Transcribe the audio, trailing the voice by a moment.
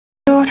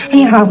when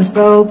your heart was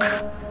broke.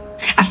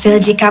 I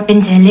filled your cup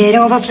until it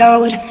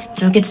overflowed.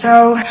 Took it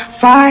so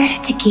far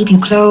to keep you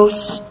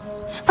close.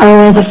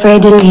 I was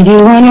afraid to leave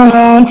you on your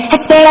own. I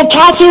said I'd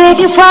catch you if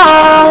you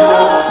fall,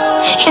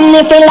 and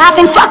if they laugh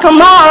then fuck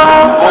them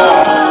all.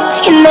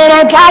 And then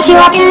I got you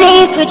off your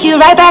knees, put you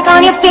right back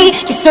on your feet,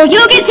 just so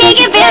you could take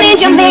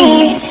advantage of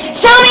me.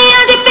 Tell me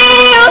how's it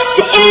feel,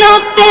 sitting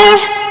up there,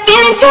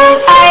 feeling so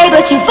high,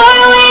 but too far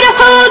away to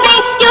hold me.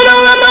 You know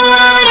I'm the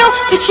one who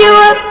put you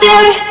up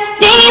there,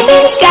 name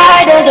in the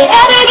sky. Does it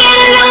ever get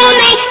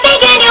lonely,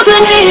 thinking you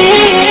could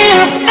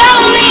live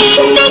without me,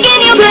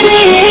 thinking you could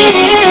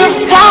live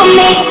without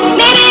me?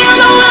 Maybe I'm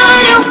the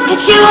one who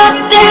put you up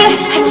there,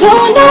 I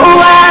don't know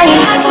why,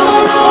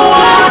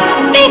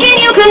 thinking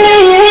you could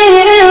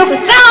live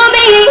without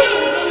me,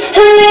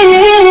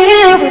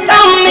 live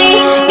without me.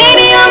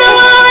 Maybe I'm the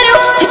one who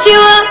put you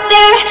up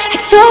there, I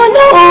don't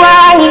know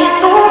why.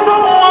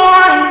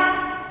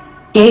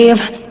 Gave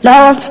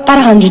love about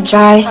 100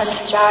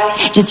 tries,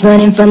 just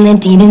running from the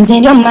demons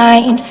in your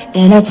mind.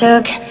 Then I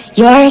took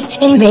yours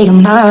and made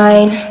them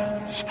mine.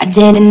 I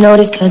didn't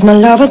notice cause my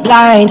love was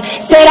blind.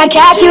 Said I'd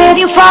catch you if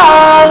you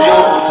fall,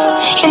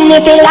 and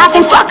if they laugh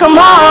then fuck them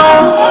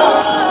all.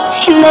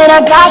 And then I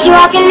got you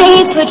off your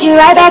knees, put you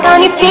right back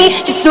on your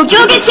feet, just so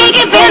you could take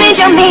advantage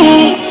of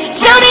me.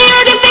 Tell me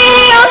how's it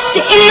feel,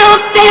 sitting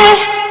up there,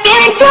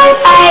 feeling so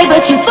high,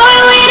 but too far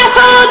away to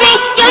hold me.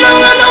 You know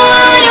I'm the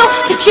one who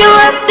put you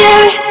up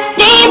there,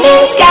 name in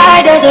the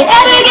sky. Does it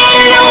ever get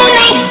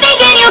lonely,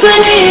 thinking you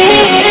could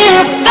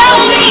live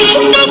without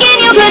me, thinking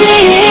you could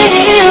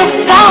live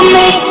without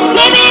me?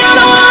 Maybe I'm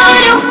the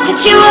one who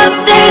put you up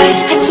there,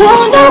 I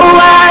don't know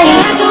why,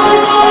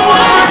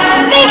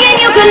 thinking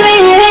you could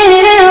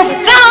live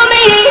without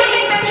me,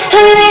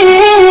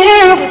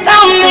 live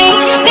without me.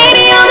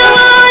 Maybe I'm the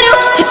one who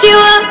put you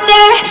up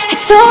there, I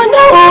don't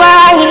know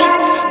why.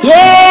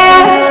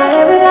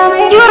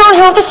 Yeah, you don't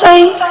have to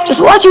say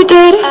just what you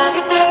did,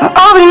 I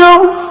already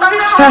know.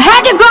 I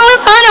had to go and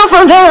find out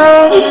from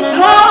them,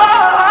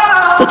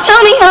 so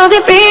tell me how's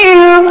it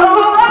feel,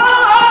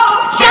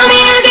 tell me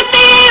how's it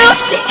feel,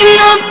 sitting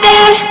up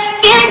there,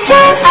 feeling so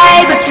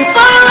high, but too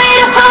far away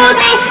to hold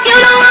me. You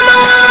know I'm the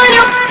one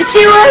who put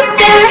you up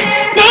there,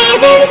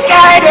 name in the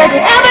sky. Does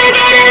it ever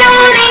get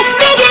lonely,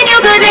 thinking you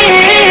could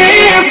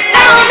live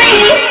without me,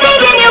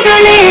 thinking you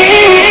could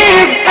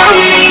live without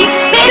me?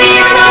 Maybe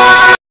I'm the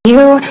one.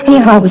 You, when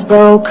your heart was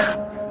broke,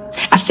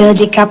 I filled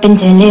your cup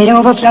until it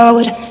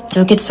overflowed.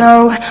 Took it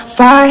so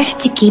far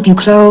to keep you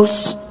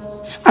close.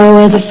 I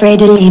was afraid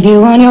to leave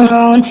you on your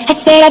own. I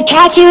said I'd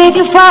catch you if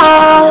you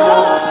fall,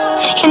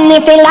 and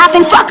if they laugh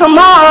then fuck them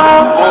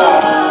all.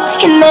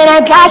 And then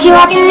I got you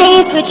off your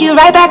knees, put you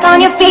right back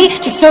on your feet,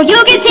 just so you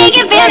could take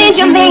advantage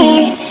of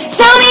me.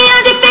 Tell me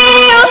how's it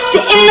feel,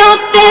 sitting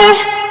up there,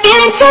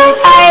 feeling so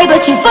high,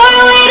 but too far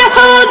away to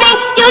hold me.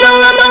 You know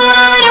I'm the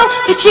one who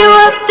put you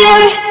up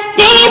there,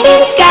 name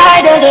in the sky.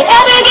 Does it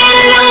ever get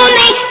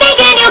lonely,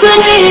 thinking you could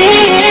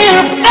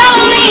live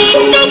without me,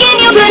 thinking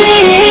you could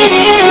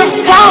live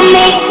without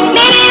me?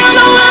 Maybe I'm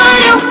the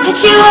one who put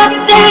you up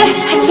there,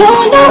 I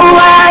don't know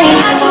why,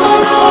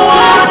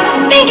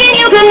 thinking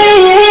you could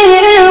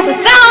live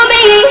without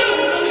me,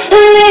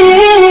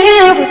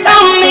 live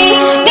without me.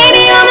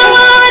 Maybe I'm the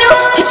one who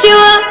put you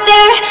up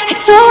there, I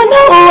don't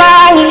know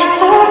why.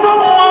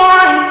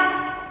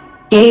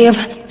 Gave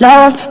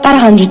love about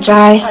 100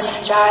 tries,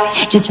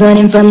 just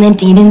running from the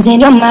demons in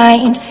your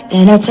mind.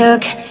 Then I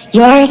took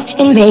yours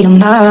and made them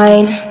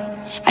mine.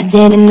 I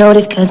didn't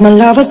notice cause my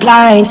love was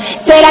blind.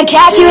 Said I'd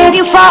catch you if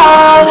you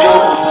fall,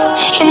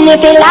 and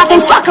if they laugh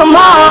then fuck them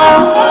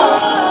all.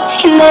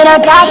 And then I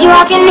got you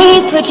off your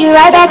knees, put you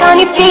right back on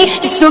your feet,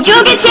 just so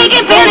you could take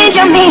advantage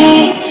of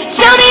me.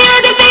 Tell me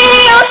how's it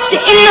feel,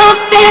 sitting up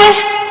there,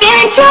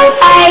 feeling so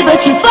high,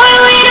 but too far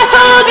away to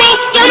hold me.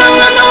 You know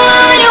I'm the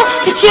one who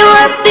put you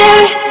up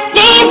there,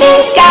 name in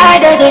the sky.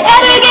 Does it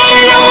ever get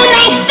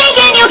lonely,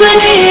 thinking you could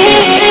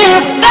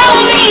live without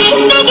me,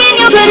 thinking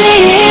you could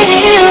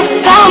live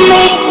without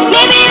me?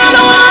 Maybe I'm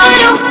the one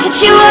who put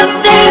you up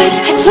there,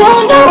 I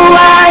don't know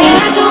why,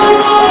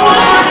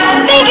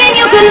 thinking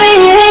you could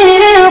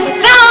live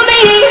without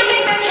me,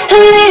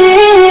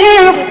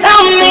 live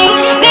without me?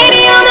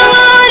 Maybe I'm the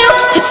one who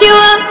put you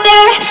up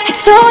there, I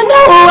don't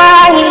know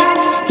why.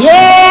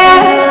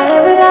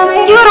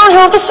 Yeah, you don't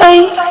have to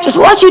say just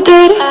what you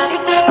did,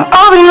 I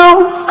already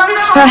know.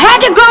 I had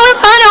to go and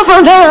find out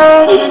from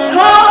them,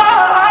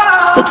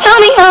 so tell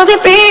me how's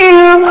it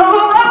feel,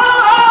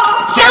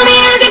 tell me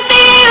how's it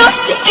feel,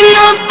 sitting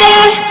up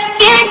there,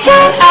 feeling so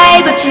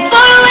high, but too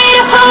far away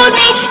to hold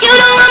me. You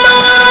know I'm the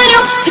one who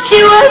put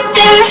you up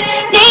there,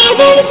 name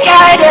in the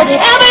sky. Does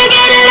it ever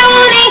get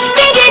lonely,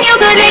 thinking you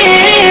could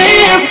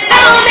live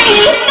without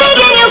me,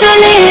 thinking you could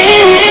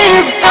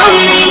live without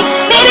me?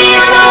 Maybe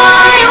I'm the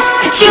one who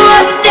put you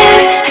up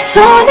there, I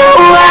don't know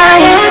why,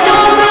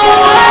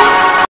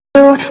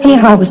 when your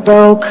heart was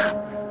broke,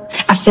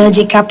 I filled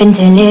your cup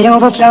until it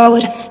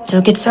overflowed.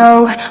 Took it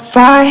so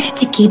far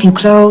to keep you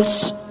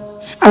close.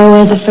 I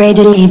was afraid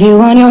to leave you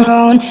on your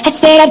own. I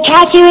said I'd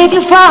catch you if you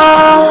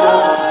fall,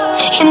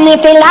 and if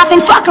they laugh,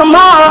 then fuck them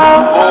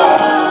all.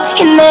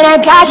 And then I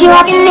got you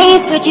off your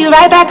knees, put you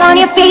right back on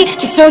your feet,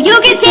 just so you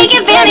could take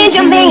advantage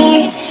of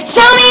me.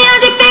 Tell me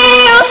how's it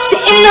feel,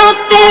 sitting up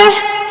there,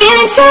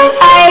 feeling so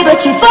high, but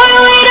too far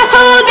away to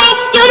hold me.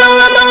 You know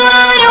I'm the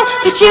one who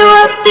put you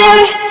up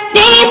there,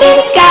 name in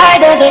the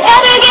sky. Does it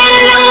ever get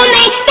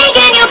lonely,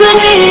 thinking you could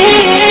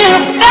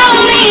live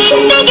without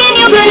me, thinking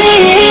you could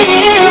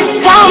live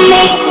without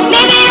me?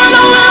 Maybe I'm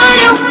the one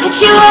who put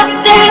you up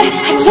there,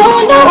 I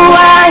don't know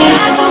why,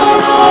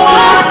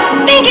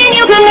 thinking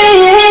you could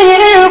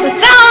live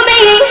without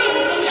me,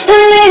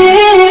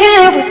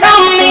 live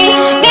without me.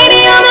 Maybe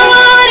I'm the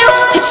one who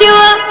put you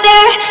up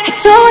there, I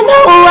don't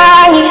know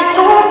why.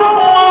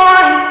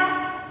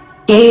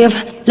 Gave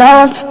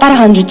love about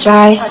 100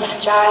 tries,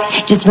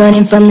 just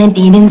running from the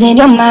demons in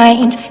your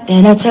mind.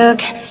 Then I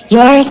took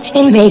yours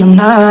and made them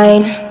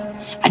mine.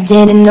 I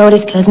didn't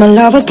notice cause my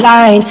love was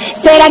blind.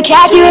 Said I'd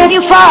catch you if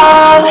you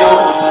fall,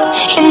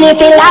 and if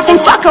they laugh, then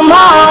fuck them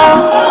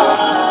all.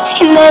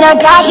 And then I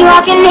got you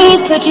off your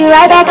knees, put you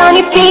right back on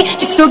your feet,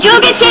 just so you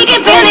could take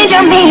advantage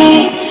of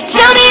me.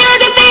 Tell me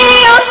how's it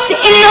feel,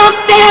 sitting up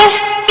there,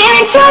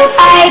 feeling so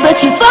high, but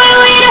too far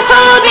away to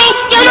hold me.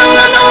 You know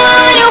I'm the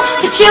one who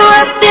put you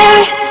up there,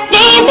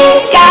 name in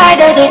the sky.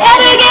 Does it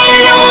ever get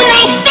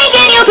lonely,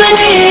 thinking you could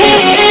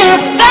live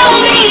without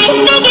me,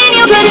 thinking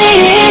you could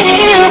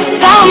live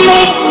without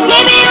me?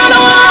 Maybe I'm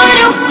the one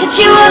who put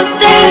you up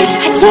there,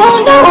 I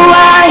don't know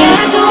why,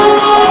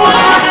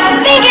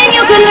 thinking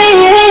you could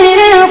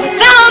live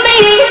without me,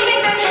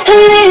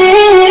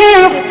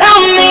 live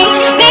without me.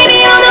 Maybe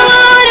I'm the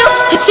one who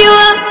put you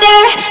up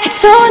there, I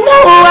don't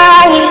know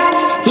why.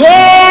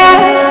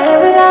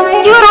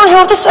 Yeah, you don't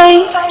have to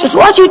say just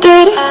what you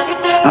did,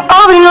 I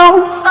already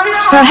know.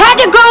 I had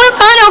to go and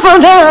find out from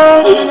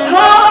them,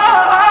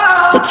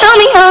 so tell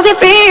me how's it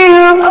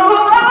feel,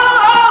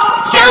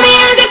 tell me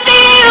how's it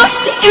feel,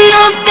 sitting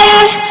up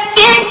there,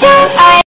 feeling so high.